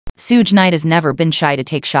Suge Knight has never been shy to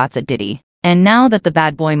take shots at Diddy. And now that the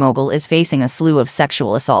bad boy mogul is facing a slew of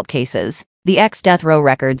sexual assault cases, the ex-Death Row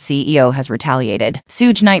Records CEO has retaliated.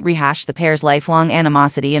 Suge Knight rehashed the pair's lifelong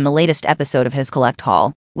animosity in the latest episode of his Collect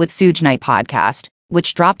Hall with Suge Knight podcast,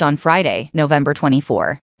 which dropped on Friday, November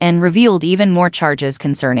 24, and revealed even more charges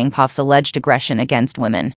concerning Puff's alleged aggression against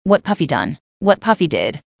women. What Puffy done, what Puffy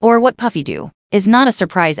did, or what Puffy do, is not a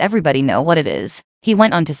surprise. Everybody know what it is. He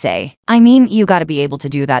went on to say, I mean, you gotta be able to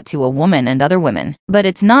do that to a woman and other women. But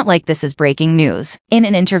it's not like this is breaking news. In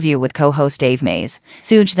an interview with co-host Dave Mays,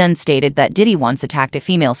 Suge then stated that Diddy once attacked a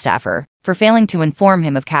female staffer for failing to inform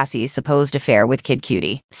him of Cassie's supposed affair with Kid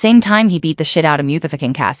Cutie. Same time he beat the shit out of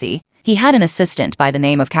Muthificking Cassie, he had an assistant by the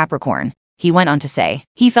name of Capricorn. He went on to say,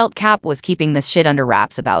 he felt Cap was keeping this shit under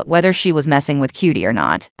wraps about whether she was messing with Cutie or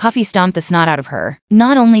not. Puffy stomped the snot out of her.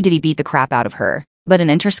 Not only did he beat the crap out of her, but an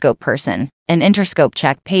Interscope person. An Interscope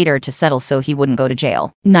check paid her to settle so he wouldn't go to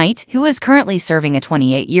jail. Knight, who is currently serving a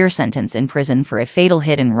 28-year sentence in prison for a fatal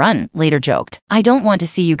hit and run, later joked, I don't want to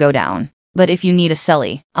see you go down. But if you need a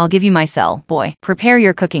cellie, I'll give you my cell, boy. Prepare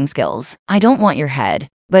your cooking skills. I don't want your head,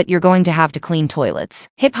 but you're going to have to clean toilets.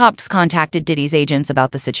 Hip Hop's contacted Diddy's agents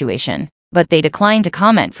about the situation, but they declined to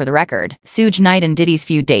comment. For the record, Suge Knight and Diddy's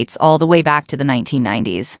feud dates all the way back to the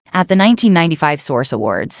 1990s. At the 1995 Source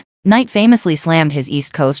Awards, Knight famously slammed his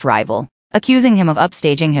East Coast rival, accusing him of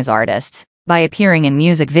upstaging his artists by appearing in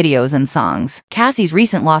music videos and songs. Cassie's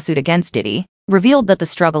recent lawsuit against Diddy revealed that the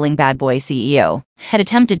struggling bad boy CEO had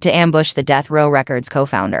attempted to ambush the Death Row Records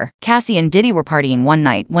co-founder. Cassie and Diddy were partying one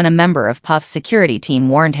night when a member of Puff's security team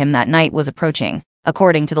warned him that night was approaching,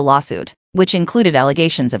 according to the lawsuit, which included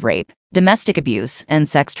allegations of rape, domestic abuse, and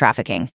sex trafficking.